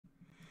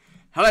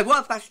Hello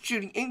everyone, thanks for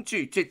tuning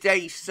into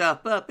today's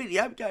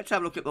video. We're going to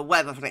have a look at the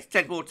weather for the next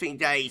 10-14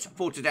 days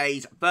for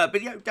today's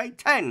video. Day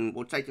 10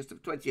 will take us to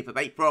the 20th of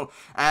April,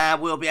 and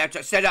we'll be able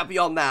to set up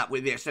beyond that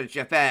with the extended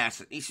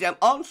GFS and ECM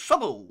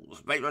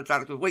ensembles. Later on,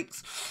 couple of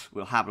weeks,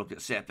 we'll have a look at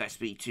CFS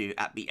V2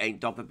 at the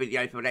end of the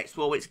video for the next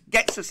 4 weeks.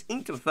 Gets us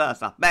into the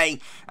 1st of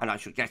May, and I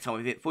shall get on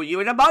with it for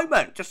you in a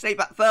moment. Just see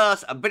that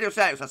first, a video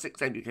sales, our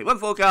 6 UK weather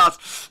forecast,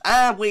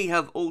 and we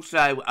have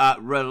also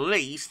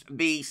released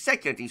the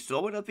second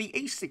installment of the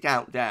Easter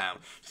countdown.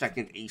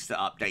 Second Easter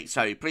update.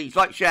 So please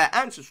like, share,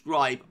 and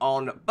subscribe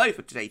on both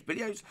of today's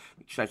videos.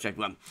 Thanks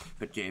everyone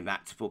for doing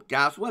that for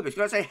GavsWeatherVids.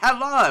 Going to say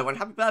hello and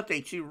happy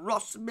birthday to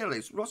Ross Miller.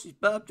 It's Ross's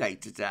birthday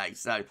today.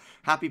 So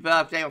happy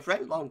birthday, my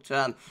friend.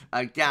 Long-term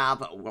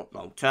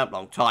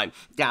long-time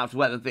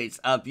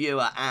GavsWeatherVids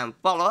viewer and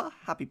follower.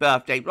 Happy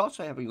birthday, Ross.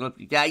 I have a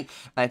lovely day.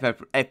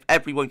 If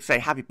everyone can say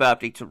happy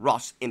birthday to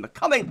Ross in the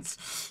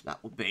comments, that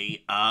would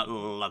be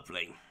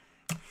lovely.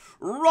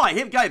 Right,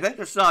 here we go then.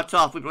 Let's start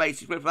off with the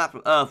latest from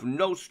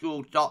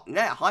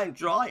earth.nullschool.net. High and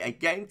dry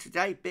again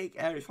today. Big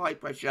areas of high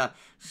pressure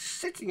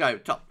sitting over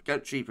top of the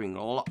country, bringing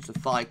lots of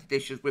fine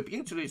conditions. We're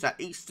beginning to lose that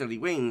easterly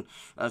wind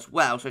as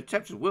well, so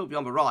temperatures will be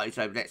on the rise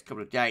over the next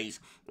couple of days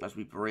as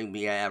we bring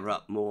the air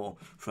up more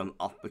from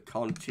off the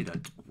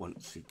continent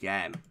once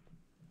again.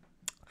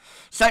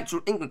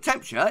 Central England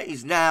temperature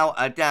is now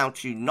down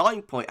to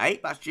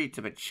 9.8. That's due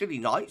to the chilly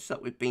nights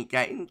that we've been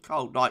getting.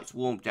 Cold nights,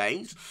 warm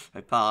days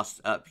the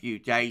past few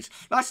days.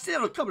 That's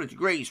still a couple of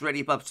degrees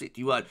really above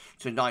 61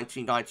 to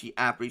 1990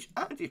 average,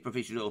 and is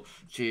provisional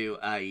to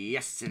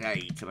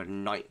yesterday to the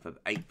 9th of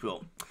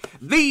April.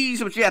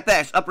 These are the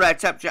GFS upper air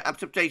temperature and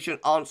precipitation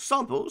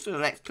ensembles for the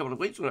next couple of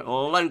weeks. We're at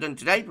London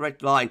today. The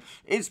red line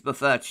is the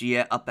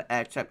 30-year upper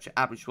air temperature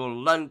average for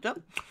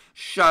London.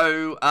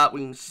 So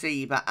we can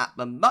see that at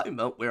the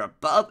moment we're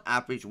above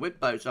average with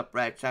those upper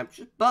air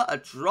temperatures, but a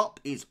drop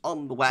is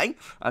on the way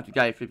as we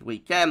go through the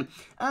weekend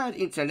and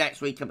into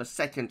next week and the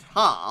second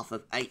half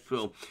of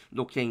April,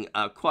 looking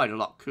quite a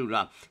lot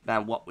cooler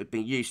than what we've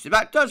been used to.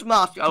 That does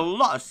mask a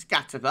lot of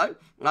scatter though.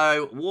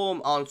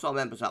 Warm ensemble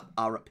members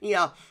are up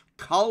here.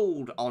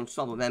 Cold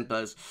ensemble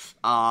members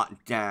are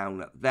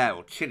down there,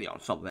 or chilly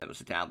ensemble members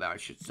are down there, I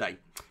should say.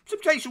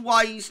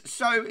 Precipitation-wise,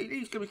 so it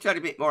is going to be turning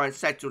a bit more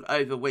unsettled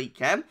over the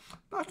weekend.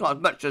 That's not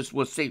as much as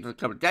was seen a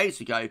couple of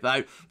days ago,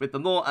 though, with the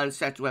more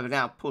unsettled weather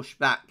now pushed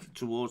back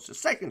towards the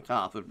second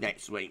half of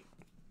next week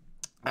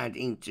and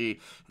into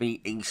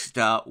the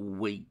Easter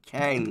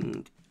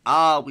weekend.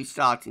 Are we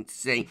starting to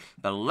see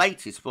the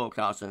latest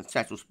forecast and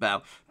settle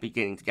spell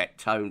beginning to get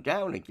toned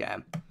down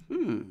again?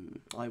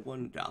 I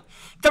wonder.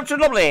 Temperature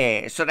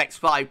anomaly. So next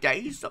 5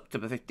 days, up to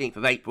the 15th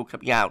of April,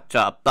 coming out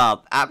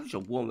above average, a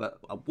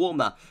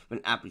warmer than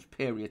average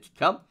period to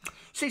come.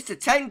 6 to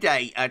 10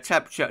 day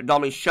temperature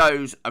anomaly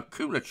shows a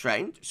cooler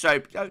trend, so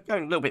going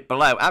a little bit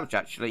below average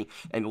actually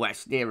in the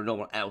west, nearer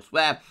normal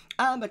elsewhere.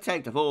 And the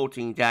 10 to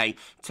 14 day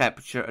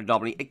temperature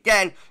anomaly,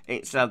 again,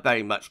 it's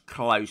very much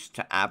close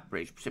to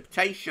average.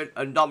 Precipitation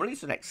anomaly,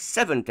 so next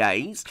 7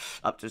 days,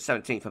 up to the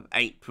 17th of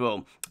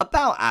April,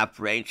 about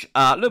average,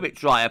 a little bit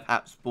drier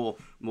perhaps for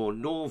more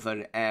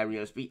northern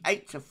areas. The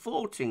 8 to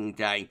 14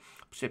 day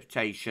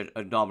precipitation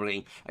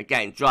anomaly,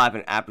 again,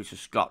 driving average for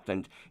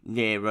Scotland,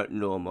 nearer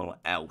normal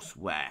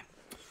elsewhere.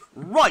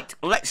 Right,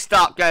 let's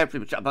start going through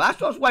the chart. But that's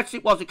not as wet as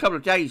it was a couple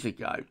of days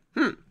ago.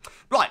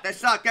 Right, let's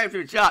start going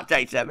through the chart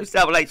data. Let's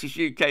have the latest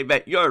UK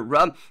Met Euro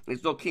run.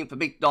 It's looking for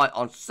midnight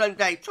on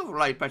Sunday. Tropical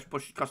low pressure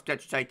pushes across the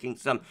country, taking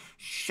some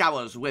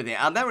showers with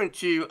it. And they're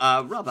into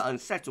rather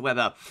unsettled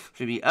weather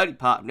through the early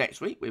part of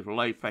next week, with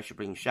low pressure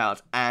bringing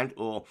showers and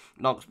or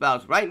long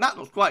spells of rain. That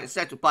looks quite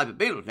unsettled by the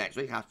middle of next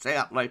week. I have to say,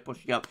 that low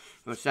pushing up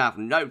from the south,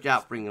 no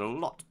doubt bringing a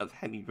lot of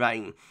heavy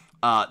rain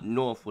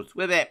northwards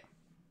with it.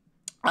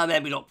 And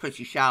then we look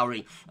pretty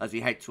showery as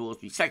we head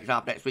towards the second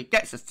half next week.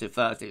 Gets us to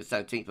Thursday, the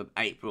 17th of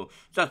April,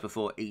 just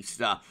before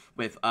Easter,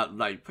 with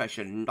low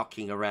pressure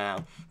knocking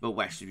around the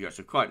west of Europe.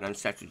 So quite an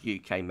unsettled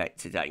UK Met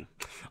today.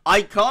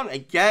 Icon,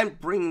 again,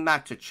 bringing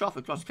that to trough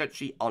across the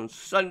country on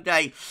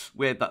Sunday,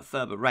 with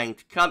further rain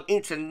to come.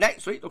 Into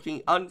next week,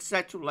 looking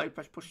unsettled. Low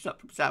pressure pushes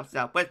up from south to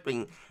southwest,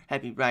 bringing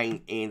heavy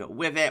rain in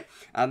with it.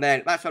 And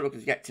then that's how we're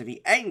looking to get to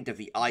the end of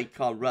the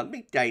Icon run,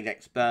 midday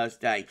next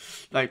Thursday.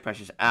 Low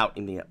pressure's out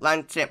in the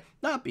Atlantic.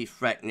 That'll be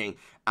threatening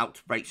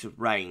outbreaks of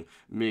rain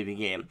moving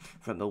in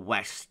from the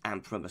west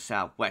and from the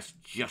southwest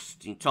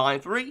just in time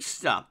for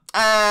Easter.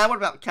 What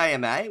about the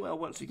KMA? Well,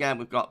 once again,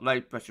 we've got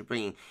low pressure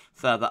bringing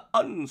further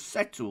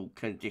unsettled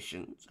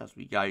conditions as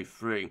we go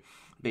through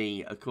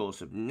the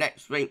course of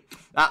next week.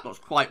 That looks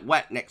quite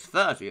wet next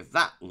Thursday with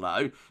that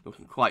low,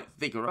 looking quite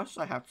vigorous,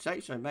 I have to say,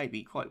 so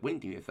maybe quite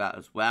windy with that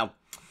as well.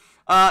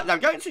 Now,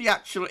 going to the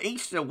actual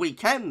Easter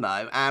weekend,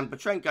 though, and the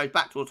trend goes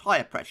back towards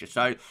higher pressure.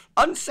 So,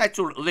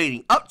 unsettled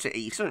leading up to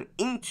Easter and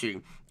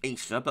into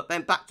Easter, but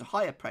then back to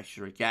higher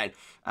pressure again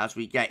as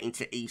we get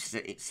into Easter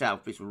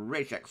itself. This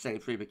ridge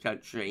extending through the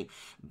country,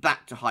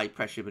 back to high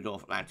pressure in the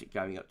North Atlantic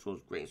going up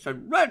towards Green. So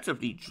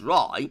relatively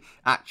dry,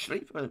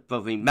 actually,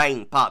 for the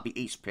main part of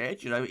the Easter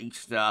period, you know,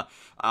 Easter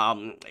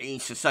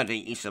Sunday,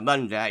 Easter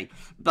Monday,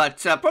 but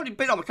probably a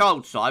bit on the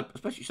cold side,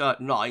 especially so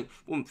at night.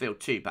 Wouldn't feel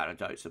too bad, I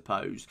don't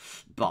suppose,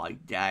 by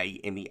day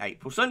in the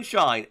April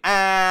sunshine.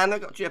 And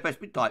I've got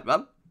GFS midnight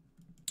run.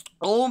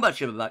 All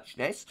much of a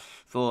muchness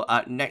for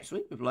next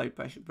week with low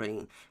pressure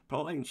bringing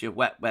plenty of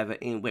wet weather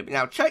in with me.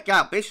 Now, check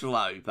out this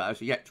low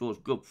as we get towards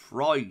Good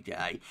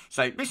Friday.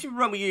 So, this is the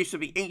run we use for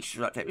the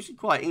Easter update. This is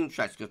quite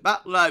interesting because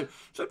that low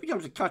sort of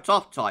becomes a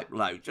cut-off type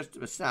low just to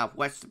the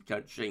southwest of the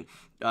country.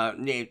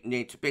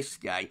 Near to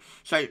Biscay.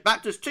 So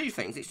that does two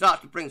things. It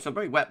starts to bring some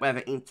very wet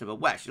weather into the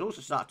west. It also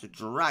starts to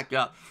drag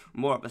up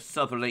more of a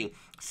southerly,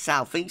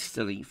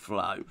 southeasterly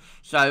flow.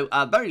 So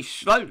very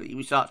slowly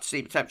we start to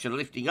see the temperature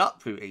lifting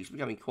up through east,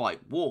 becoming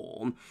quite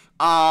warm.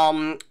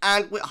 And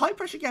with high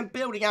pressure again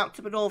building out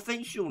to the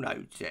northeast, you'll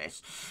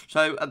notice.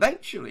 So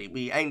eventually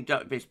we end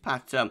up with this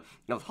pattern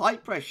of high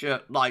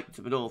pressure light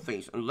to the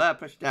northeast and low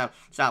pressure down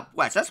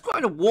southwest. That's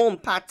quite a warm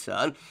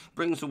pattern.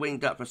 Brings the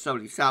wind up from a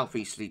southerly,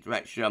 southeasterly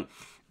direction.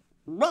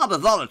 Rather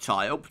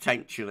volatile,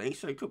 potentially,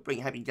 so it could bring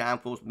heavy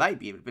downpours,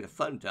 maybe even a bit of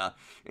thunder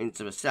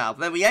into the south.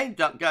 Then we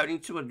end up going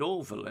into a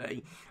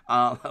northerly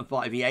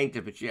by the end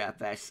of the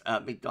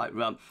GFS midnight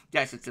run,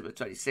 gets us to the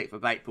 26th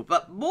of April,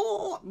 but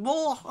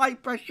more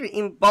high-pressure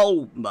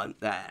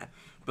involvement there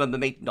from the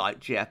midnight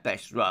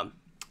GFS run.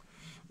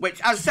 Which,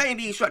 as I say in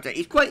the instructor,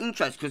 is quite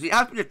interesting because it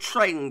has been a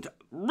trend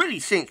really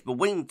since the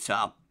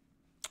winter.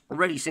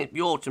 Already since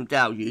the autumn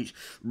deluge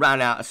ran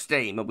out of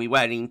steam and we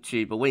went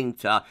into the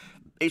winter.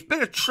 It's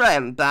been a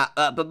trend that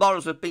the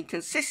models have been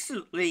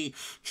consistently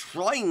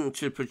trying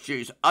to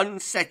produce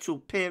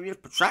unsettled periods,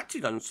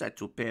 protracted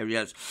unsettled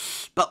periods,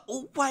 but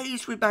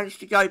always we managed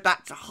to go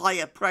back to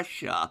higher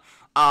pressure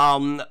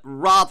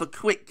rather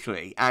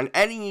quickly, and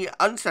any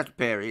unsettled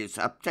periods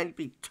have tended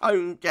to be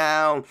toned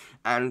down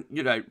and,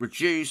 you know,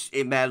 reduced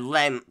in their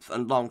length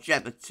and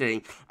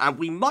longevity, and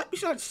we might be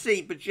starting to see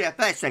the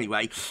GFS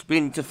anyway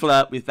begin to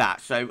flirt with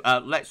that. So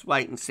let's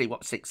wait and see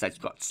what 6Z's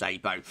got to say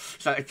though.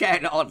 So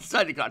again, on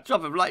Sunday, got a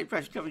top of low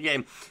pressure coming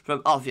in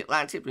from off the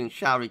Atlantic, bringing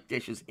showery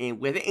conditions in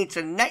with it.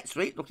 Into next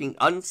week, looking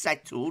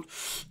unsettled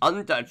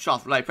under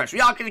trough low pressure.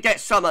 We are going to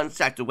get some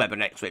unsettled weather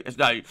next week. There's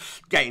no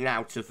getting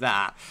out of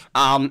that.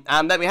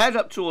 And then we head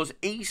up towards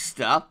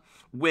Easter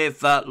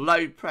with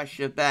low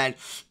pressure then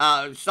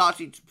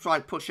starting to try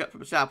and push up from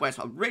the southwest.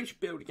 A ridge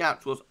building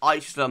out towards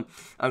Iceland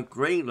and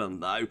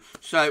Greenland though.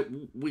 So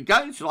we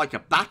go into like a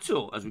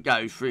battle as we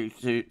go through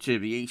to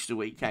the Easter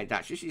weekend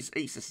actually. This is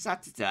Easter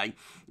Saturday,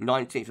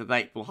 19th of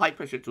April. High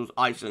pressure towards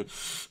Iceland.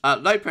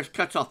 Low pressure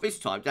cut off this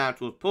time down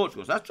towards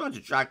Portugal. So that's trying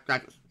to drag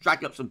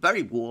up some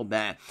very warm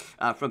air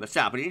from the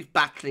south, but it is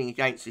battling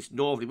against this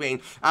northerly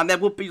wind, and there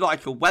would be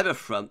like a weather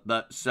front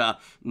that's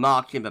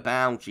marking the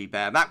boundary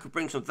there. That could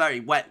bring some very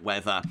wet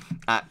weather,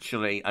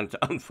 actually, and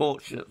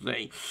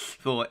unfortunately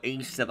for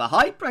Easter. The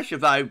high pressure,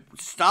 though,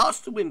 starts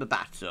to win the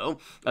battle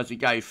as we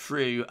go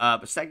through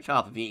the second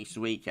half of the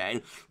Easter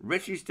weekend.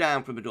 Ridges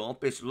down from the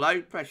north. This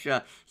low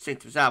pressure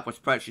into the southwest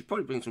approach is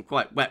probably bringing some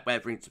quite wet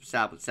weather into the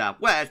south and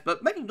southwest,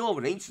 but many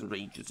northern and eastern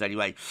regions,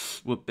 anyway,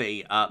 would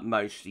be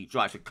mostly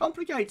dry. So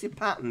complicated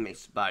pattern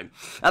this though.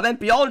 And then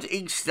beyond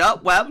Easter,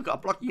 well, we've got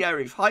a blocking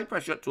area of high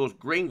pressure up towards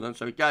Greenland,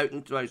 so we go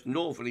into those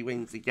northerly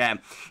winds again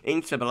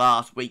into the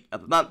last week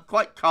of the month.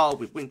 Quite cold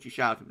with wintry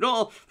showers to the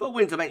north, but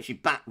winds eventually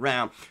back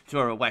round to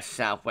a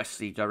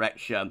west-southwesterly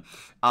direction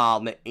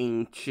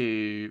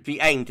into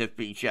the end of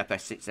the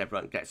GFS 6Z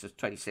run, gets us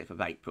 26th of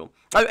April.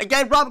 So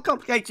again, rather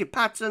complicated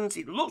patterns.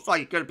 It looks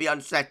like it's going to be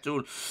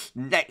unsettled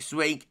next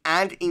week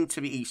and into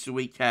the Easter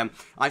weekend.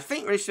 I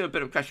think there is still a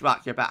bit of a question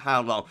mark here about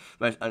how long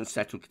those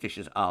unsettled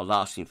conditions are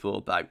lasting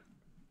for though.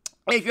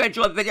 If you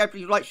enjoyed the video,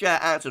 please like, share,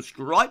 and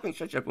subscribe. Make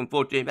sure to everyone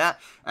for doing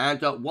that.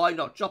 And why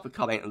not drop a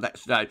comment and let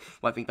us know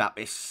what you think about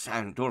this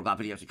and all of our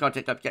videos and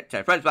content. Don't forget to tell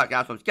your friends about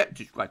GavsWeatherVids, get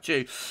to subscribe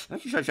too.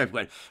 Thank you so much,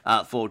 everyone,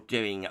 for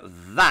doing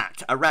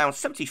that. Around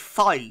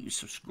 75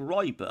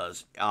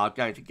 subscribers are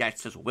going to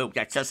get us, or will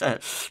get us,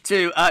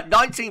 to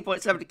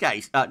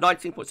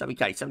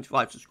 19.7k,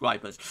 75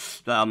 subscribers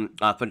for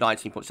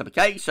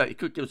 19.7k. So it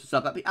could give us a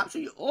sub. That'd be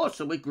absolutely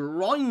awesome. We're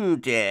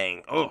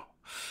grinding.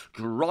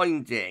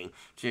 Grinding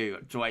to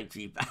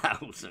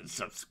 20,000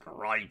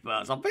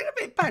 subscribers. I've been a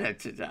bit better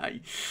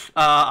today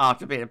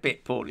after being a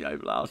bit poorly over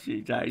the last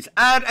few days.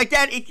 And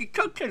again, if you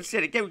could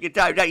consider giving a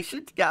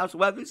donation to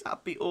GavsWeatherVids,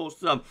 that'd be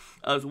awesome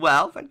as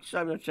well. Thank you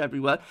so much,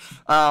 everyone.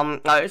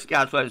 It's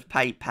GavsWeatherVids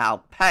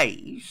PayPal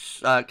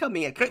page. Come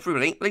here, click through the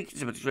link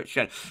is in the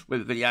description with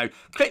the video.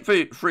 Click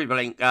through the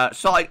link,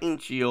 sign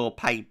into your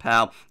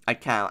PayPal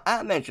account,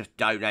 and then just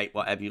donate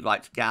whatever you'd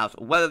like to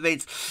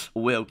GavsWeatherVids.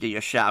 We'll give you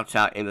a shout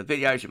out in the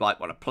videos you might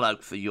want to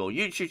plug for your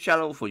YouTube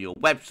channel, for your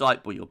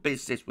website, for your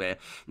business. We're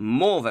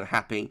more than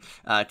happy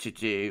to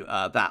do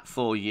that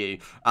for you.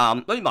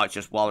 Or you might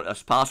just want us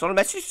to pass on a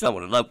message to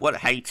someone, a loved one, a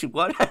hated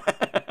one.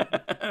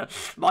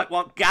 Might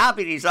want Gav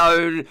in his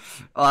own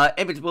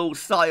imitable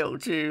style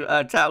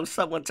to tell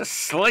someone to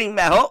sling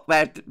their hook,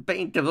 they're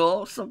being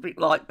divorced, something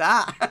like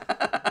that.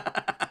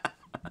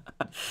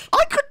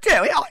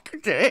 I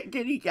could do it,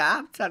 Giddy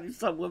Gav, telling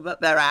someone that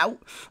they're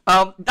out.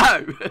 No.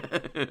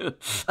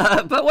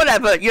 But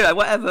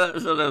whatever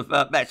sort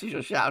of message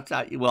or shout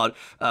out you want,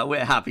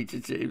 we're happy to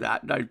do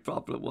that, no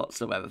problem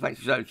whatsoever.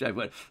 Thanks so much,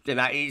 everyone, doing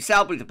that. It's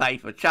helping to pay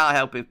for a channel,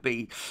 helping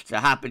be to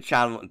happy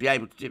channel and be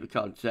able to do the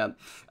content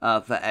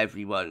for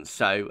everyone.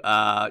 So,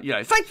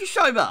 thank you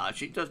so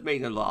much. It does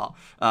mean a lot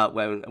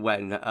when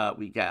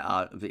we get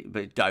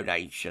the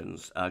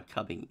donations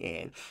coming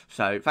in.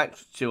 So,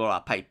 thanks to all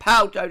our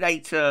PayPal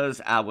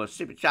donators, our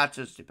super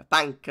chatters, super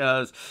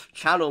bankers,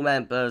 channel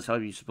members,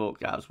 hope you support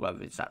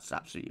GavsWeatherVids. That's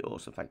absolutely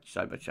awesome. Thank you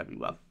so much,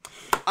 everyone.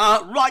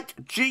 Right,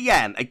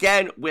 GM,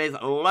 again,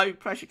 with low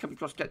pressure coming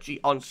across country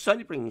on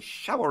Sunday, bringing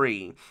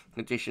showery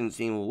conditions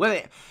in with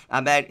it.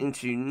 And then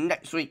into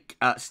next week,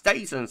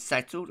 stays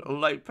unsettled,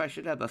 low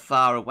pressure never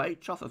far away,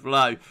 trough of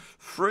low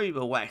through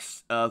the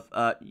west of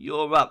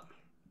Europe.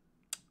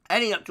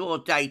 Heading up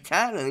towards day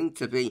 10 and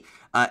into the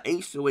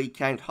Easter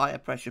weekend, higher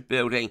pressure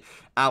building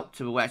out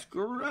to the west,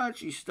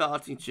 gradually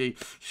starting to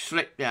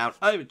slip down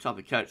over the top of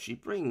the country,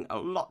 bringing a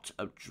lot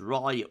of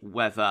dry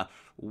weather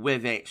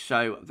with it.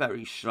 So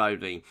very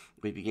slowly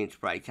we begin to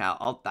break out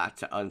of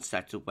that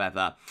unsettled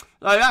weather.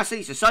 So that's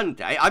Easter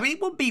Sunday. I mean,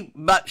 it wouldn't be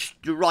much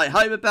to write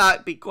home about.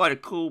 It'd be quite a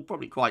cool,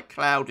 probably quite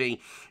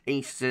cloudy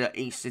Easter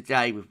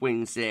day with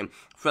winds in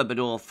from the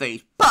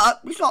northeast.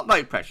 But it's not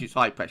low pressure, it's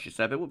high pressure,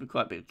 so there will be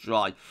quite a bit of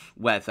dry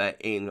weather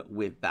in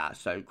with that.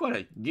 So quite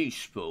a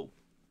useful,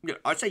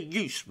 I'd say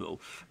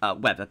useful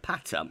weather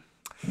pattern.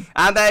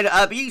 And then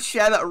the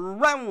ECM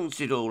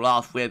rounds it all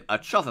off with a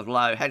trough of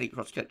low heading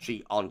across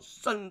country on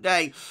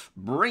Sunday,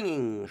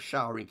 bringing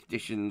showery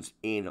conditions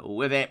in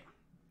with it.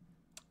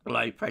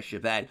 Low pressure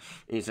then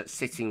is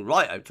sitting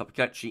right over top of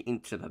country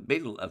into the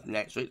middle of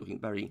next week, looking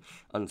very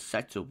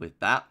unsettled with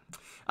that.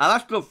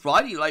 That's Good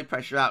Friday, low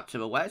pressure out to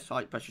the west,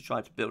 high pressure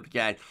trying to build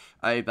again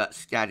over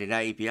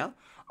Scandinavia.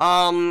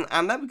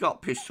 And then we've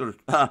got this sort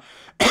of...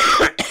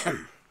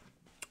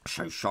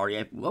 So sorry,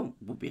 everyone.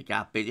 Will be a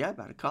Gav video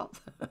about a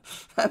cough.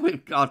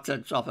 We've got a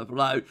top of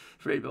low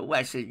through the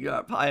western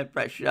Europe, higher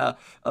pressure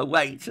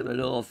away to the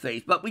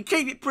northeast. But we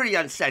keep it pretty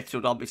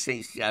unsettled on the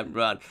ECM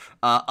run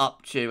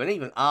up to and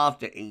even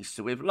after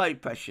Easter, with low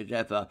pressure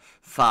never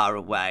far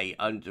away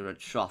under a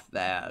trough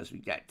there as we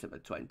get to the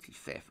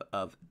 25th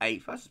of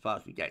April. That's as far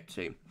as we get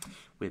to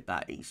with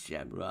that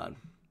ECM run.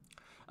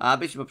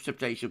 This is my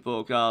precipitation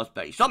forecast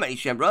based on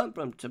ECM run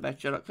from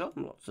Meteo.com.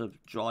 Lots of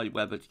dry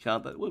weather to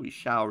come, but there will be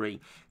showery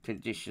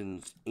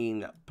conditions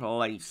in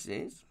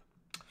places.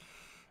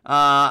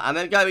 And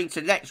then going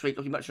to next week,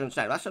 looking much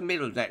unsettled. That's the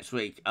middle of next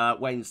week,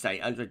 Wednesday,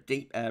 under a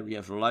deep area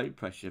of low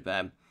pressure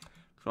then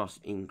across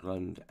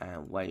England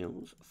and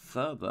Wales.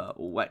 Further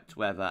wet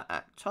weather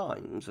at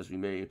times as we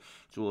move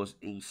towards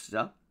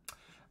Easter.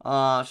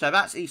 So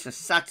that's Easter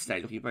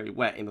Saturday, looking very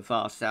wet in the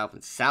far south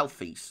and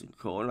southeastern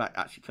corner. That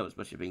actually covers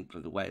much of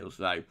England and Wales,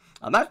 though.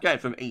 And that's going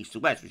from east to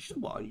west, which is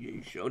somewhat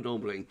unusual.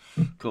 Normally,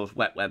 of course,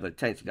 wet weather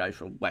tends to go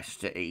from west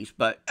to east.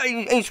 But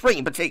in spring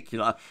in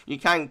particular, you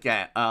can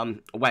get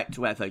wet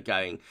weather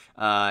going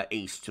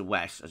east to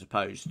west as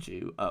opposed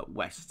to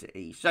west to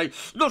east. So,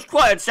 looks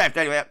quite unsettled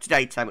anyway up to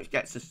date time, which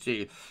gets us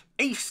to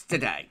Easter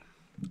Day.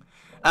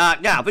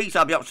 Now, these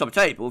are the up on the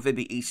table within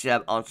the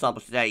ECM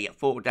ensembles today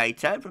for day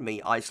 10 from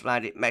the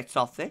Icelandic Met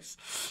Office.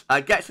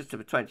 Gets us to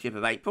the 20th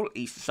of April,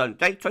 Easter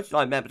Sunday.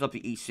 29 members of the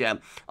ECM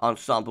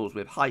ensembles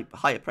with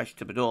higher pressure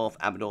to the north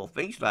and the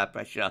northeast, lower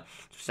pressure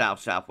to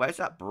south-southwest.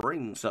 That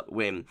brings up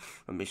wind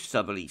from this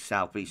southerly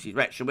southeast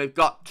direction. We've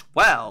got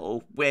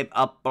 12 with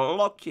a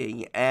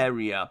blocking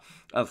area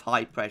of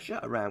high pressure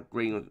around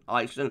Greenland and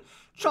Iceland.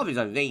 Trough is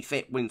underneath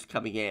it, winds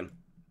coming in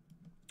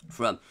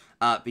from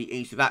the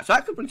east of that. So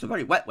that could bring some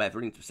very wet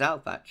weather into the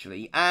south,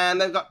 actually. And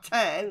they've got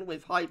 10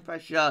 with high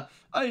pressure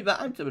over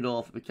and to the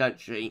north of the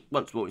country.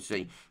 Once more, we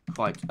see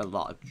quite a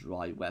lot of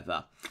dry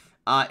weather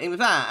in with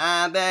that.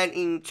 And then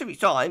in 2 weeks'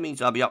 time,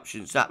 these are the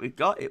options that we've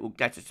got. It will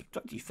get us to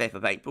the 25th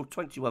of April.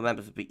 21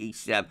 members of the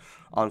ECM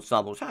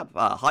ensembles have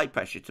high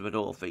pressure to the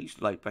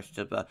northeast, low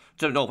pressure to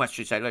the northwest,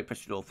 should say, low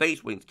pressure to the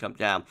northeast. Winds come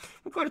down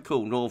from quite a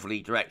cool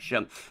northerly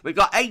direction. We've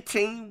got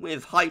 18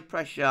 with high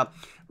pressure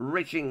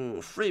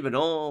ridging through the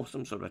north,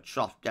 some sort of a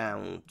trough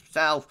down to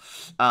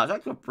south. So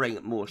that could bring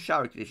more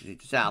shower conditions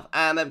into south.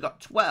 And then we've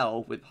got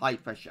 12 with high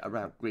pressure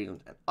around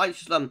Greenland and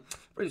Iceland.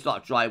 Brings a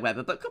lot of dry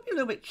weather, but could be a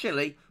little bit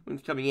chilly.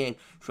 Winds coming in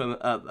from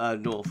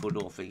north or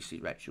northeast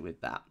direction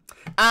with that.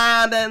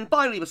 And then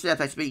finally the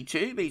CFS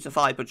V2. These are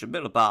 500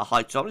 millibar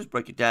high tolerance.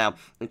 Break it down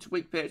into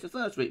week periods. The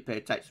first week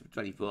period takes from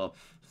 24th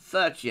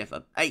 30th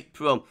of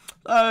April.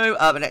 So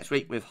the next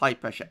week with high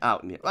pressure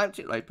out in the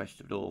Atlantic, low pressure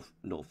to the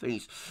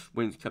northeast,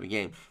 winds coming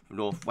in from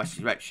northwest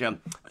direction.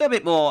 A little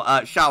bit more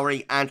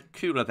showery and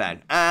cooler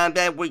then. And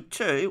then week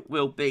 2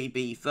 will be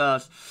the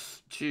first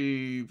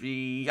to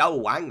be...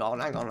 Oh, hang on.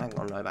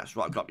 No, that's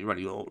right. I've got my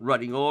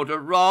running order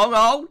wrong.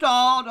 Hold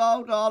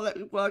on. Let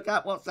me work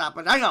out what's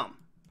happened. Hang on.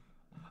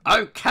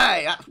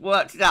 Okay, that's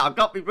worked it out. I've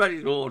got me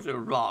ready to order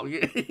wrong.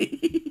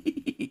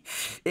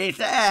 It's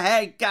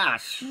airhead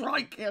gas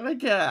striking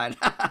again.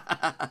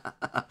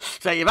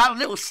 So you've had a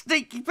little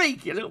sneaky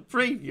peeky, a little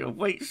preview of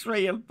weeks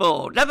 3 and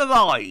 4. Never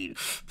mind.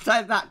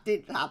 So that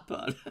didn't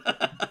happen.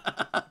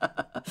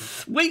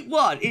 Week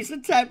 1 is the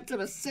 10th to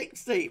the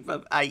 16th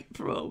of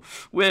April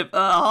with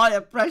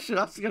higher pressure.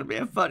 That's going to be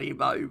a funny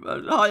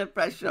moment. Higher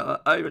pressure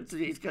over to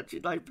the east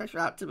country, low pressure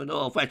out to the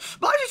northwest.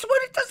 But I just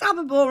want it does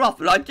happen more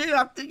often. I do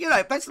have to,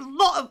 there's a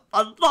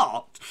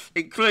lot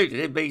included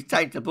in these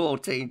 10 to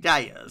 14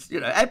 days.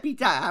 Every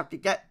day I have to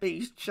get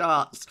these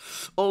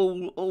charts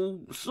all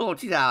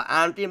sorted out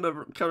and in the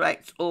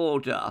correct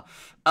order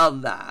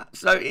on that.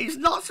 So it's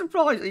not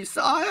surprising.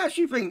 So I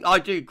actually think I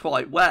do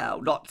quite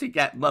well not to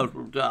get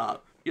muddled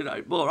up,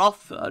 more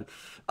often.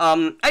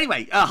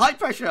 Anyway, high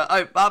pressure,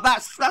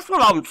 that's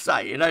what I'm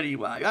saying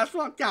anyway. That's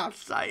what Gav's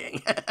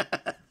saying.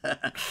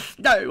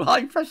 No,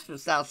 high pressure to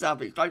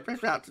south-southeast, high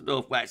pressure out to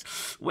northwest.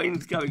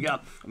 Winds going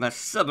up from a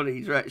southerly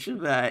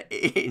direction there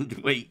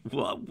in week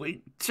 1.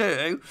 Week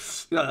 2,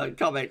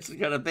 comments are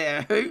going to be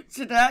a hoot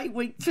today.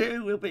 Week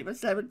 2 will be the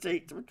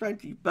 17th to the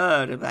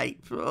 23rd of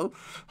April.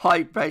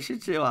 High pressure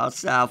to our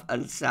south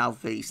and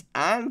southeast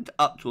and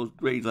up towards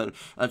Greenland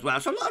as well.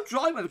 So a lot of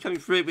dry weather coming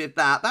through with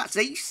that. That's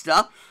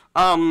Easter.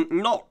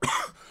 Not...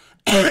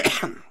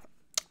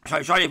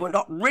 So sorry, we're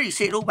not really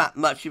seeing all that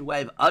much in the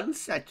way of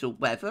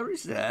unsettled weather,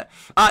 is there?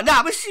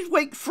 Now, this is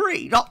week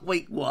 3, not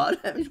week 1.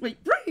 It's week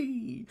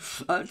 3.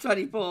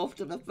 24th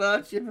to the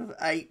 30th of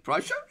April.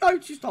 I should have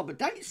noticed on the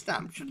date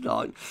stamp, shouldn't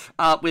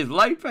I? With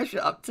low pressure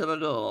up to the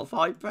north,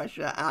 high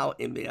pressure out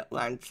in the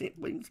Atlantic,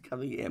 winds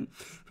coming in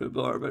from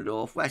more of a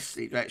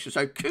northwesterly direction.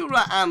 So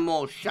cooler and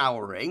more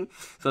showering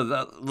for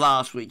the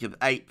last week of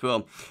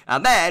April.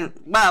 And then,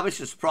 well, it's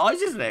a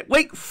surprise, isn't it?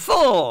 Week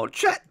 4,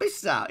 check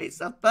this out. It's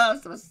the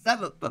 1st to the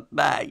 7th of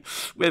May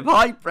with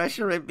high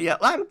pressure in the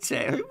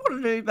Atlantic. Who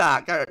would do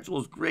that? Going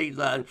towards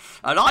Greenland.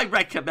 And I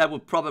reckon there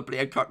would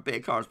probably be a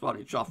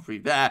corresponding trough through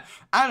there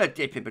and a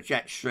dip in the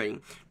jet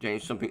stream doing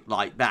something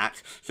like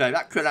that. So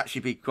that could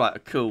actually be quite a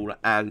cool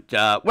and,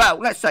 well,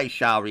 let's say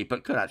showery,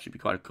 but could actually be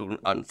quite a cool and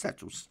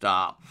unsettled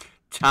start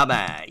to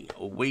May.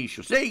 We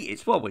shall see.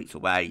 It's 4 weeks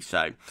away,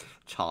 so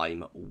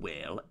time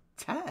will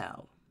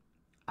tell,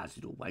 as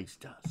it always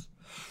does.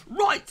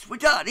 Right, we're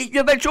done. If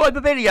you've enjoyed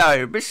the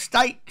video,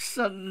 mistakes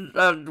and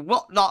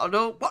whatnot and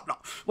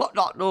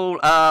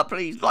all,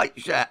 please like,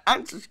 share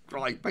and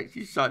subscribe. Thank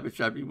you so much,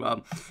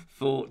 everyone,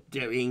 for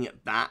doing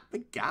that. The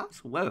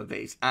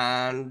GavsWeatherVids,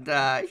 and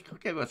you can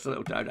give us a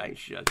little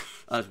donation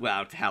as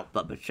well to help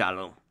up the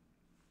channel.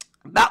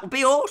 That would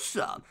be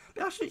awesome.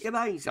 Be absolutely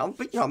amazing. I'm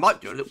thinking I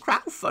might do a little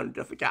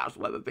crowdfunder for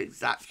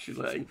GavsWeatherVids,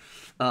 actually.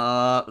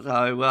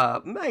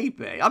 So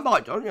maybe I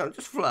might do,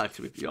 just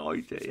flirting with the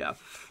idea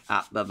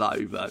at the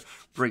moment.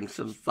 Bring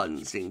some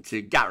funds in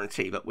to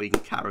guarantee that we can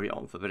carry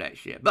on for the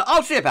next year. But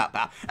I'll see about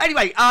that.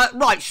 Anyway,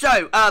 right,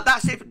 so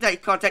that's it for today's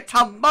content.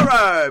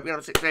 Tomorrow, we're going to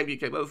have 6 AM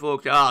UK weather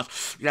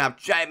forecast. We're going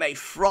to have JMA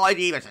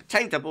Friday. There's a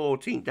 10 to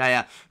 14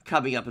 day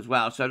coming up as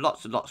well. So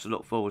lots and lots to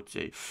look forward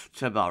to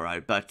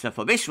tomorrow. But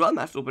for this one,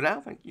 that's all for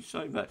now. Thank you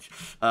so much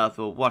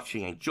for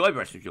watching. Enjoy the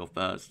rest of your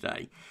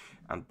Thursday.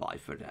 And bye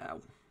for now.